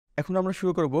এখন আমরা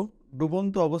শুরু করব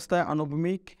ডুবন্ত অবস্থায়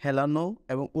আনুভূমিক হেলানো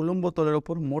এবং উলম্ব তলের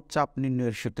উপর মোট চাপ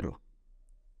নির্ণয়ের সূত্র।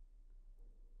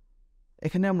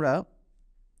 এখানে আমরা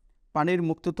পানির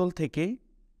মুক্ততল থেকে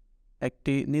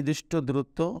একটি নির্দিষ্ট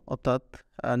দূরত্ব অর্থাৎ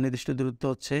নির্দিষ্ট দূরত্ব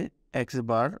হচ্ছে এক্স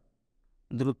বার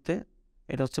দূরত্বে,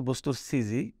 এটা হচ্ছে বস্তুর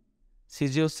সিজি।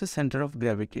 সিজি হচ্ছে সেন্টার অফ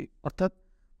গ্র্যাভিটি, অর্থাৎ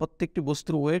প্রত্যেকটি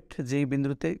বস্তুর ওয়েট যেই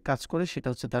বিন্দুতে কাজ করে সেটা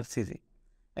হচ্ছে তার সিজি।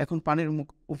 এখন পানির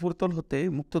উপরতল হতে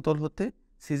মুক্ততল হতে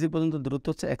সিজি পর্যন্ত দূরত্ব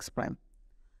হচ্ছে এক্স প্রাইম।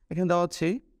 এখানে দেওয়া হচ্ছে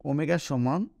ওমেগা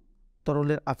সমান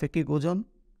তরলের আপেক্ষিক ওজন,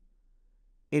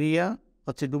 এরিয়া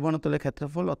হচ্ছে ডুবানো তলের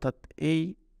ক্ষেত্রফল অর্থাৎ এই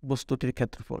বস্তুটির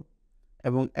ক্ষেত্রফল,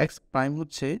 এবং এক্স প্রাইম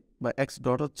হচ্ছে বা এক্স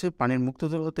ডট হচ্ছে পানির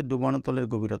মুক্ততল হতে ডুবানো তলের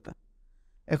গভীরতা।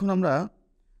 এখন আমরা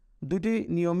দুটি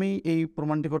নিয়মেই এই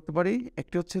প্রমাণটি করতে পারি।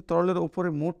 একটি হচ্ছে তরলের উপরে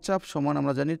মোট চাপ সমান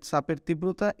আমরা জানি চাপের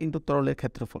তীব্রতা ইন্টু তরলের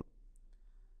ক্ষেত্রফল,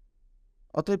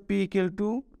 অতএব P equal to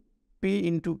P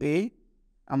into এ।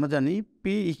 আমরা জানি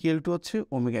পি ইকুয়াল টু হচ্ছে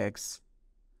ওমেগা এক্স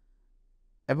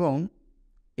এবং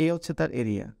এ হচ্ছে তার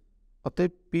এরিয়া,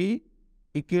 অতএব P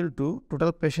equal to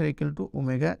total pressure equal to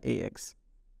omega A x.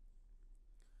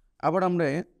 আবার আমরা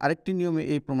আরেকটি নিয়মে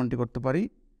এই প্রমাণটি করতে পারি,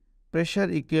 pressure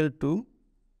equal to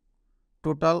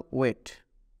total weight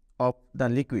of the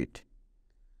liquid,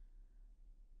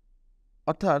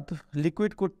 অর্থাৎ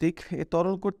লিকুইড কর্তৃক এই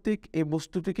তরল কর্তৃক এই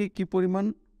বস্তুটিকে কী পরিমাণ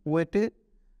ওয়েটে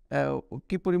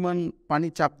কী পরিমাণ পানি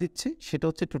চাপ দিচ্ছে সেটা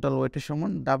হচ্ছে টোটাল ওয়েটের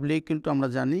সমান। ডাব্লিউ ইকুয়াল টু আমরা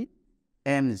জানি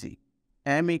M G,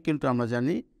 M equal to আমরা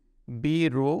জানি বি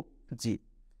রো জি।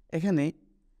 এখানে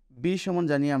বি সমান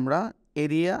জানি আমরা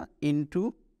area into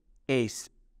H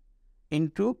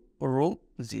into rho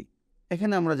জি।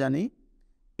 এখানে আমরা জানি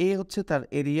এ হচ্ছে তার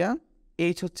এরিয়া,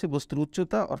 এইচ হচ্ছে বস্তুর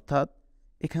উচ্চতা, অর্থাৎ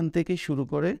এখান থেকে শুরু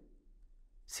করে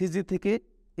সিজি থেকে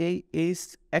এই এইচ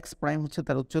এক্স প্রাইম হচ্ছে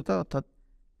তার উচ্চতা অর্থাৎ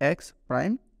এক্স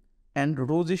প্রাইম, অ্যান্ড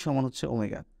রো জি সমান হচ্ছে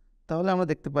ওমেগা। তাহলে আমরা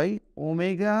দেখতে পাই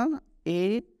ওমেগা এ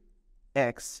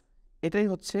এক্স, এটাই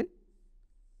হচ্ছে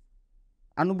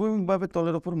আনুভূমিকভাবে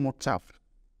তলের ওপর মোট চাপ।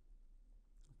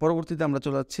 পরবর্তীতে আমরা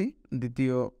চলে যাচ্ছি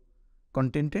দ্বিতীয়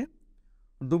কন্টেন্টে,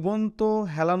 ডুবন্ত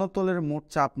হেলানো তলের মোট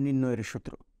চাপ নির্ণয়ের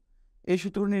সূত্র। এই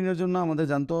সূত্র নির্ণয়ের জন্য আমাদের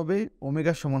জানতে হবে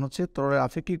ওমেগা সমান হচ্ছে তরলের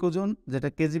আপেক্ষিক ওজন যেটা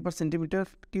কেজি পার সেন্টিমিটার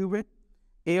কিউবে,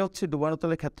 এ হচ্ছে ডুবানো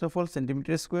তলের ক্ষেত্রফল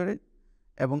সেন্টিমিটার স্কোয়ারে,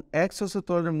 এবং এক্স হচ্ছে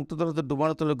তরলের মুক্ততল হতে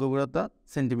ডুবানো তলের গভীরতা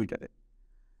সেন্টিমিটারে।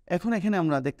 এখন এখানে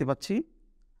আমরা দেখতে পাচ্ছি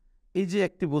এই যে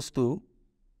একটি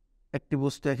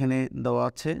বস্তু এখানে দেওয়া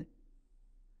আছে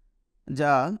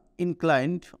যা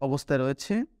ইনক্লাইন্ড অবস্থায়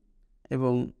রয়েছে,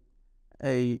 এবং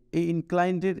এই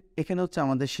ইনক্লাইন্ডের এখানে হচ্ছে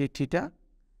আমাদের সেই থিটা,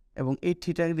 এবং এই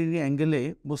থিটা ডিগ্রি অ্যাঙ্গেলে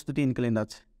বস্তুটি ইনক্লাইন্ড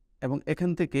আছে, এবং এখান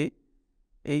থেকে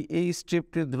এই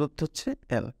স্ট্রিপটির দূরত্ব হচ্ছে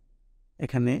এল,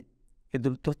 এখানে এই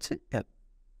দূরত্ব হচ্ছে এল।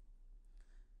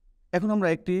 এখন আমরা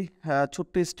একটি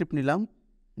ছোট্ট স্ট্রিপ নিলাম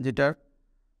যেটার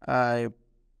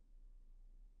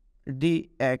ডি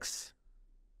এক্স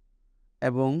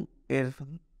এবং এর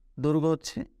দৈর্ঘ্য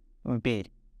হচ্ছে বে।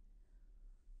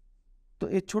 তো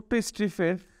এই ছোট্ট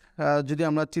স্ট্রিপের যদি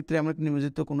আমরা চিত্রে আমরা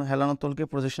নিয়োজিত কোনো হেলানো তলকে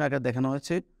প্রজেকশন আকারে দেখানো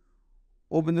হয়েছে,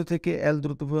 ও বিন্দু থেকে এল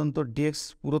দূরত্ব পর্যন্ত ডিএক্স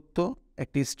পুরুত্ব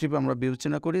একটি স্ট্রিপ আমরা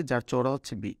বিবেচনা করি যার চওড়া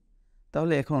হচ্ছে বি।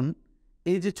 তাহলে এখন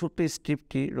এই যে ছোট্ট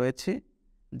স্ট্রিপটি রয়েছে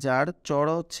যার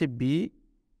চওড়া হচ্ছে বি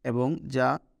এবং যা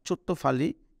ছোট্ট ফালি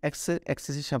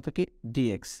এক্সের সাপেক্ষে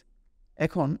ডিএক্স,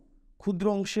 এখন ক্ষুদ্র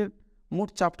অংশের মোট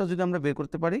চাপটা যদি আমরা বের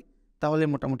করতে পারি তাহলে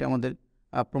মোটামুটি আমাদের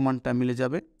প্রমাণটা মিলে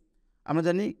যাবে। আমরা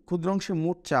জানি ক্ষুদ্র অংশের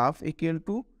মোট চাপ equal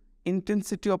to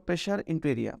intensity of pressure into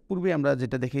area. পূর্বে আমরা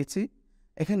যেটা দেখেছি,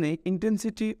 এখানে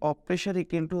intensity of pressure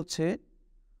equal to হচ্ছে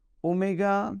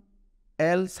ওমেগা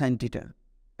এল সাইন থিটা।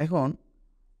 এখন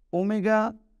ওমেগা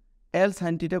এল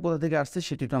সাইন থিটা কোথা থেকে আসছে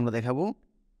সেটি তো আমরা দেখাবো।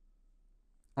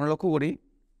 আমরা লক্ষ্য করি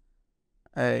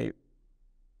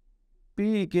P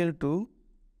equal to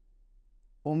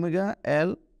omega L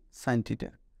sine theta.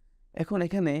 এখন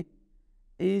এখানে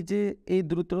এই যে এই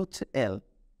দূরত্ব হচ্ছে এল,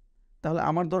 তাহলে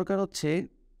আমার দরকার হচ্ছে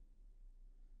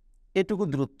এটুকু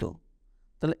দূরত্ব।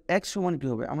 তাহলে এক্স সমান কী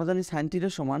হবে? আমরা জানি সাইন থিটা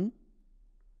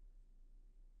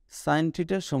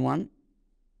সমান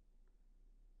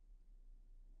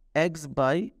এক্স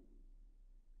বাই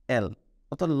এল,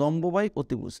 অর্থাৎ লম্ব বাই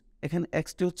অতিভুজ। এখানে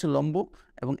এক্সটি হচ্ছে লম্ব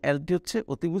এবং এলটি হচ্ছে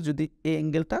অতিভুজ যদি এই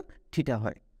অ্যাঙ্গেলটা থিটা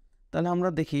হয়। তাহলে আমরা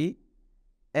দেখি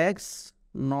x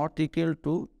not equal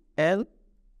to L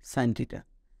sine theta.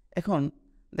 এখন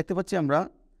দেখতে পাচ্ছি আমরা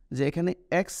যে এখানে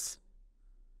এক্স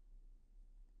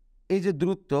এই যে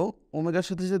দূরত্ব ওমেগার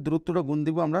সাথে যে দূরত্বটা গুণ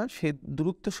দিব আমরা, সেই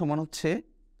দূরত্ব সমান হচ্ছে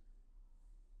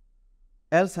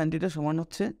এল সাইন থিটা সমান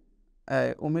হচ্ছে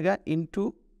ওমেগা ইন্টু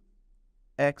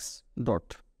এক্স ডট।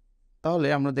 তাহলে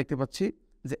আমরা দেখতে পাচ্ছি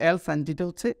যে এল সাইন থিটা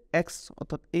হচ্ছে এক্স,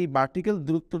 অর্থাৎ এই ভার্টিক্যাল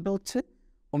দূরত্বটা হচ্ছে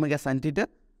ওমেগা সাইন থিটা,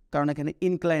 কারণ এখানে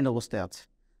ইনক্লাইন অবস্থায় আছে।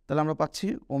 তাহলে আমরা পাচ্ছি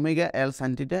ওমেগা এল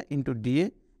সাইন থিটা ইন্টু ডিএ।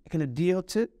 এখানে ডিএ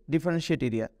হচ্ছে ডিফারেন্সিয়েট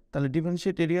এরিয়া, তাহলে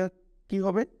ডিফারেন্সিয়েট এরিয়া কী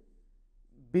হবে?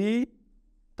 বি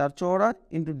তার চওড়া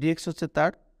ইন্টু ডিএক্স হচ্ছে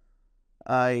তার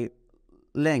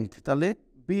লেংথ, তাহলে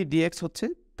বি ডিএক্স হচ্ছে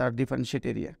তার ডিফারেন্সিয়েট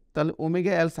এরিয়া। তাহলে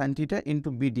ওমেগা এল sine theta into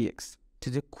B dx.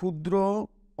 যে ক্ষুদ্র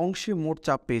অংশে মোট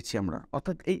চাপ পেয়েছি আমরা,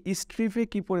 অর্থাৎ এই স্ট্রিপে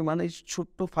কী পরিমাণ, এই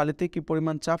ছোট্ট ফালিতে কী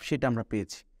পরিমাণ চাপ সেটা আমরা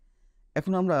পেয়েছি।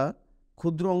 এখন আমরা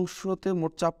ক্ষুদ্র অংশতে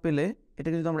মোট চাপ পেলে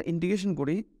এটাকে যদি আমরা ইন্টিগ্রেশন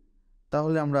করি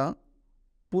তাহলে আমরা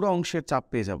পুরো অংশের চাপ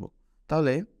পেয়ে যাব।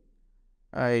 তাহলে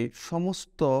এই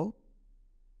সমস্ত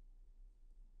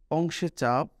অংশের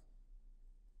চাপ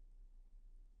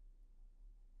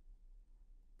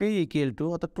P ইকুয়াল টু,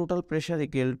 অর্থাৎ total pressure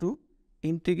equal to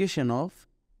integration of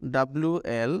W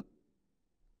L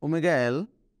omega L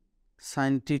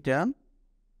sine theta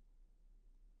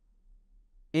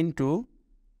into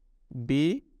B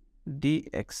D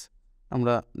x.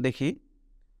 আমরা দেখি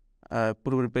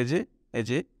পূর্বের পেজে এই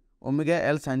যে ওমেগা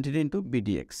এল sine theta into B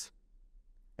D x.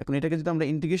 এখন এটাকে যদি আমরা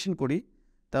ইন্টিগ্রেশন করি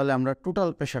তাহলে আমরা টোটাল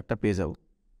প্রেশারটা পেয়ে যাব।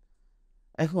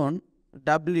 এখন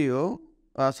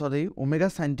omega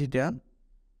sine theta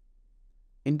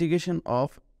integration of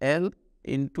L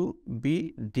into B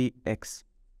D x.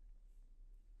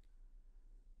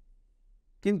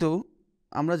 কিন্তু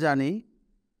আমরা জানি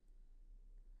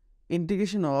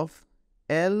integration of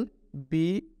L B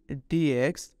D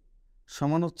x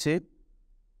সমান হচ্ছে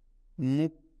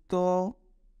মুক্ত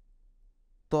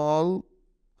তল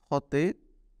হতে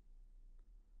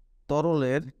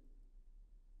তরলের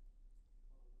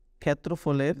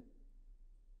ক্ষেত্রফলের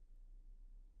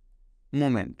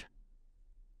মোমেন্ট।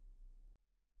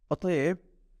 অতএব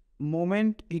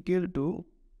moment equal to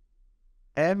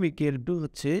M equal to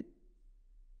হচ্ছে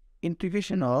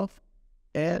integration of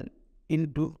L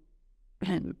into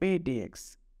B D x.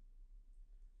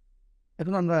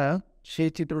 এখন আমরা সেই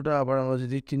চিত্রটা আবার আমরা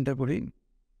যদি চিন্তা করি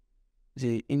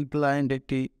যে ইনক্লাইন্ড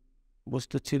একটি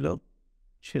বস্তু ছিল,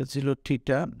 সেটা ছিল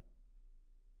থিটা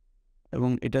এবং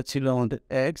এটা ছিল আমাদের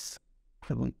এক্স,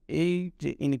 এবং এই যে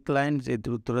ইনক্লাইন্ড যে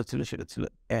দূরত্বটা ছিল সেটা ছিল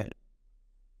এল।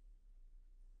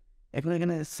 এখন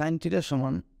এখানে সাইন থিটা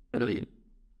সমান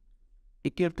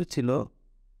ইকুয়াল টু ছিল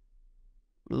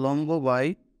লম্ব বাই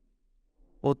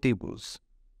অতিভুজ।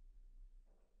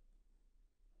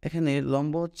 এখানে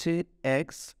লম্ব হচ্ছে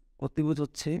এক্স, অতিভুজ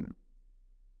হচ্ছে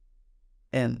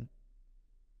এল।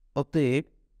 অতএব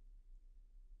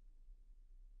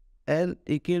এল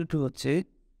ইকুয়াল টু হচ্ছে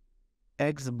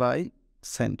এক্স বাই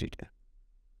সাইন থিটা।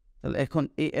 তাহলে এখন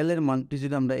এই এল এর মানটি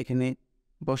যদি আমরা এখানে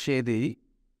বসিয়ে দিই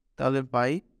তাহলে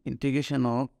by integration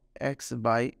of x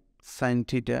by sine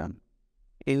theta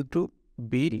into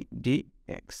B D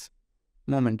x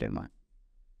মোমেন্টের মান।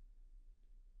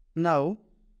 নাও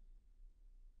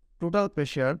total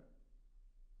pressure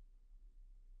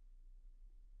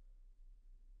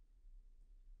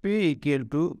P equal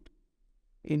to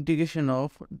integration of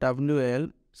WL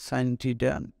sin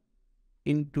theta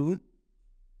into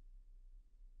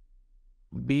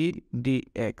B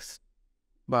dx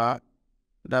বা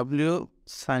W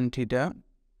sin theta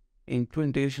into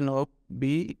integration of B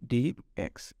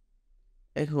dx।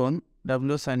 এখন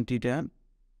W sin theta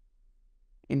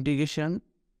integration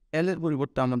L এর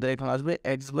পরিবর্তে আমাদের এখন আসবে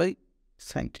x by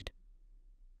sine theta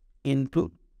into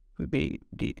B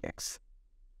dx.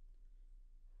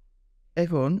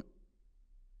 এখন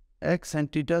x sine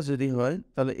theta যদি হয়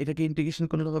তাহলে এটাকে ইন্টিগ্রেশন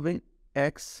করলে হবে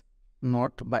x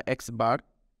নট বা x bar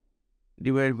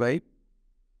divide by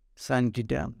sine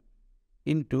theta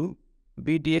into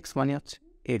B dx মানে হচ্ছে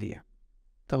এরিয়া।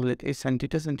 তাহলে এই সাইন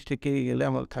থিটা কেটে গেলে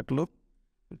আমার থাকলো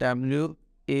ডাব্লিউ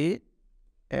এ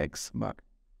এক্স বার,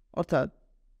 অর্থাৎ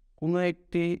কোনো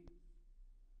একটি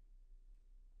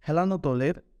হেলানো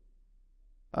তলের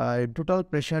টোটাল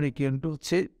প্রেশার ইকুয়াল টু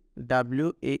হচ্ছে ডাব্লিউ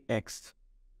এ এক্স।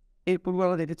 এর পূর্বে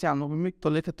আমরা দেখেছি আনুভূমিক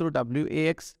তলের ক্ষেত্রে ডাব্লিউ এ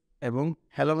এক্স এবং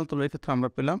হেলানো তলের ক্ষেত্রে আমরা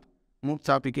পেলাম মোট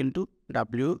চাপ equal to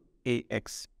W A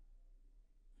x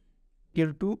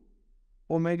equal to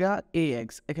omega A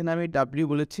x. এখানে আমি ডাব্লিউ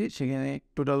বলেছি, সেখানে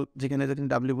টোটাল যেখানে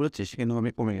ডাব্লিউ বলেছি সেখানে হবে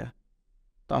ওমেগা।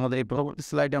 তো আমাদের এই পরবর্তী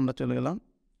স্লাইডে আমরা চলে গেলাম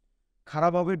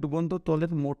খারাপভাবে ডুবন্ত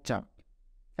তলের মোট চাপ।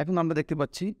 এখন আমরা দেখতে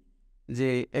পাচ্ছি যে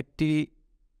একটি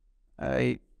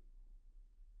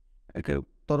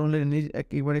তরলের নিচ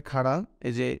একেবারে খাড়া,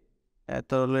 এই যে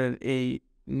তরলের এই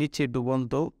নিচে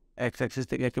ডুবন্ত এক্স অ্যাক্সিস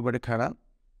থেকে একেবারে খাড়া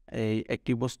এই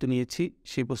একটি বস্তু নিয়েছি।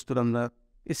 সেই বস্তুর আমরা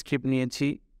স্ট্রিপ নিয়েছি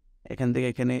এখান থেকে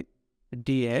এখানে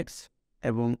ডিএক্স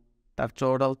এবং তার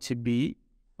চওড়া হচ্ছে বি।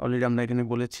 অলরেডি আমরা এখানে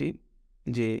বলেছি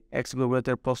যে এক্স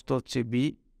গভীরতার প্রস্থ হচ্ছে বি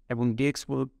এবং ডিএক্স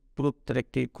পুরুত্বের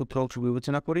একটি ক্ষুদ্র অংশ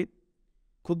বিবেচনা করি।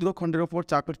 ক্ষুদ্র খণ্ডের ওপর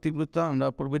চাপের তীব্রতা আমরা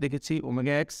পূর্বে দেখেছি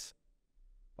ওমেগা এক্স।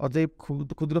 অতএব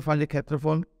ক্ষুদ্র ফালির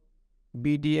ক্ষেত্রফল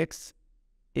বিডিএক্স,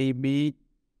 এই বি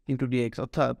ইন্টু ডিএক্স,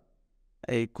 অর্থাৎ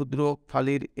এই ক্ষুদ্র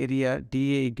ফালির area D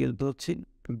A equal to হচ্ছে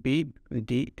বি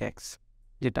ডি এক্স,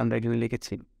 যেটা আমরা এখানে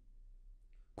লিখেছি।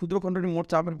 ক্ষুদ্র খণ্ডটির মোট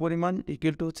চাপের পরিমাণ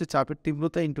ইকুয়াল টু হচ্ছে চাপের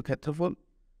তীব্রতা ইন্টু ক্ষেত্রফল।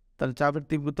 তাহলে চাপের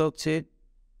তীব্রতা হচ্ছে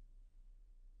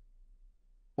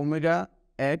ওমেগা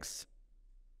এক্স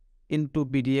ইন্টু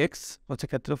বিডিএক্স হচ্ছে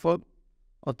ক্ষেত্রফল।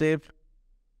 অতএব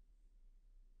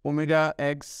ওমেগা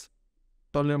এক্স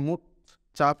তলের মোট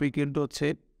চাপ ইকুয়াল টু হচ্ছে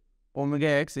omega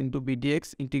x into BDX.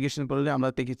 Integration করলে আমরা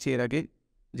দেখেছি এর আগে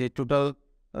যে টোটাল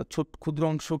ক্ষুদ্র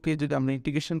অংশকে যদি আমরা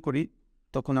ইন্টিগ্রেশন করি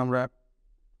তখন আমরা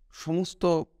সমস্ত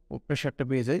প্রেশারটা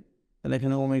পেয়ে যাই। তাহলে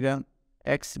এখানে ওমেগা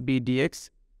এক্স বিডিএক্স,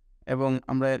 এবং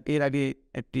আমরা এর আগে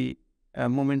একটি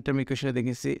মোমেন্টাম ইকুয়েশনে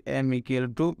দেখেছি এম ইকুয়াল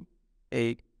টু এই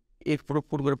এর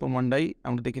পূর্বের প্রমাণটাই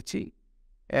আমরা দেখেছি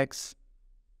এক্স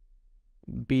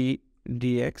বি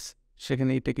ডিএক্স,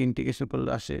 সেখানে এটাকে ইন্টিগ্রেশন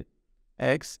করলে আসে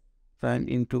এক্স প্রাইম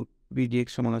ইন্টু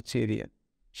বিডিএক্স সমান হচ্ছে এরিয়া।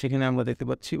 সেখানে আমরা দেখতে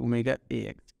পাচ্ছি ওমেগা এ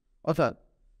এক্স, অর্থাৎ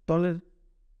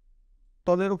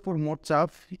তলের উপর মোট চাপ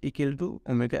equal to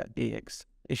omega A x.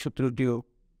 এই সূত্রটিও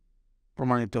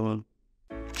প্রমাণিত হল।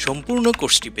 সম্পূর্ণ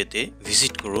কোর্সটি পেতে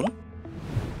ভিজিট করুন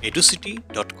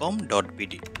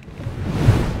educity.com.bd।